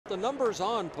the numbers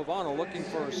on Pavano looking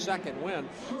for a second win.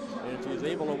 And if he's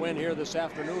able to win here this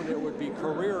afternoon, it would be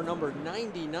career number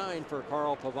 99 for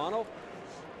Carl Pavano.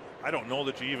 I don't know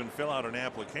that you even fill out an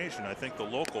application. I think the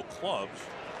local clubs,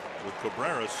 with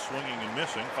Cabrera swinging and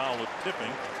missing, foul with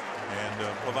tipping, and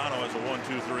Pavano has a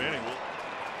 1-2-3 inning.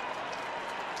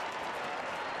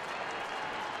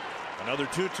 Another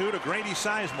 2-2 to Grady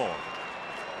Sizemore.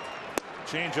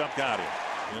 Changeup got him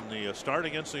in the start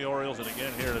against the Orioles, and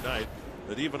again here tonight.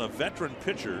 That even a veteran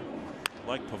pitcher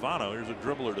like Pavano, here's a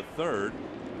dribbler to third.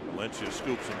 Valencia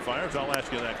scoops and fires. I'll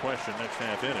ask you that question next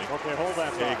half inning. Okay, hold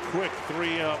that thought. A quick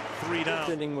 3 up, 3 down.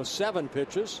 Fifth inning with 7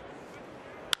 pitches.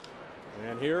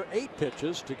 And here 8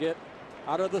 pitches to get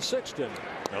out of the 6th inning.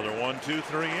 Another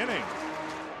 1-2-3 inning.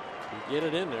 You get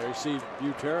it in there. You see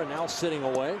Butera now sitting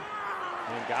away.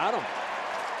 And got him.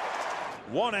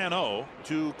 1-0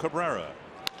 to Cabrera.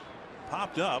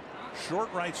 Popped up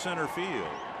short right center field.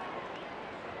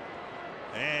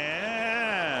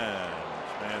 And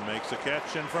this man makes a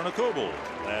catch in front of Kubel.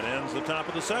 That ends the top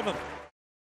of the 7th.